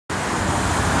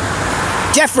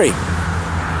Jeffrey,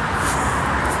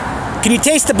 can you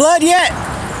taste the blood yet?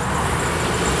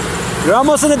 You're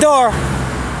almost in the door.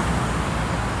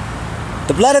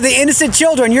 The blood of the innocent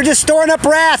children. You're just storing up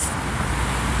wrath.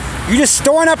 You're just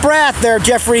storing up wrath there,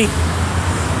 Jeffrey.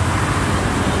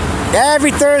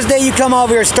 Every Thursday you come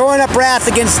over here storing up wrath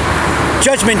against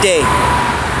Judgment Day.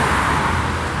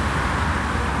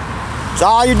 That's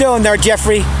all you're doing there,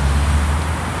 Jeffrey.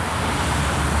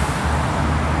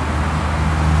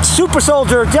 Super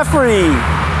Soldier Jeffrey.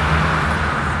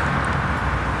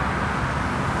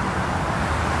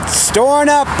 Storing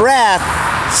up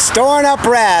wrath. Storing up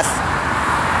wrath.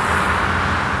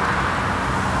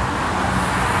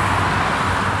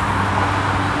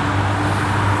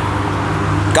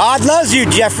 God loves you,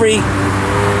 Jeffrey.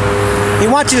 He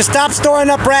wants you to stop storing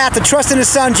up wrath and trust in His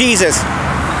Son, Jesus.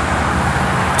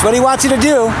 That's what He wants you to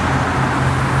do.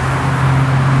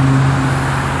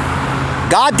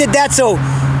 God did that so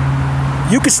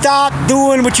you could stop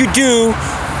doing what you do.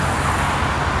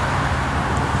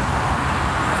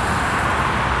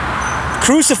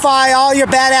 Crucify all your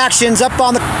bad actions up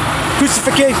on the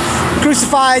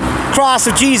crucified cross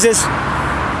of Jesus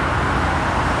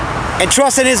and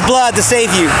trust in His blood to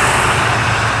save you.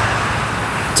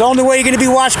 It's the only way you're going to be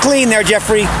washed clean there,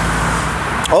 Jeffrey.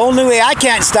 Only way. I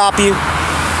can't stop you.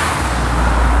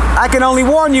 I can only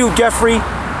warn you, Jeffrey.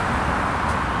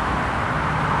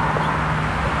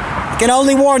 I can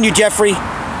only warn you, Jeffrey.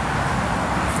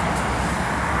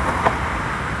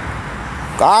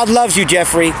 God loves you,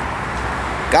 Jeffrey.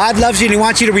 God loves you and He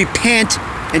wants you to repent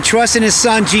and trust in His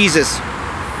Son, Jesus.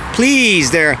 Please,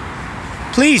 there.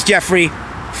 Please, Jeffrey.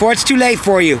 Before it's too late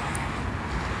for you.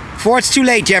 Before it's too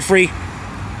late, Jeffrey.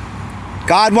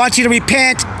 God wants you to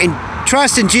repent and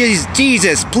trust in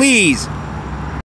Jesus. Please.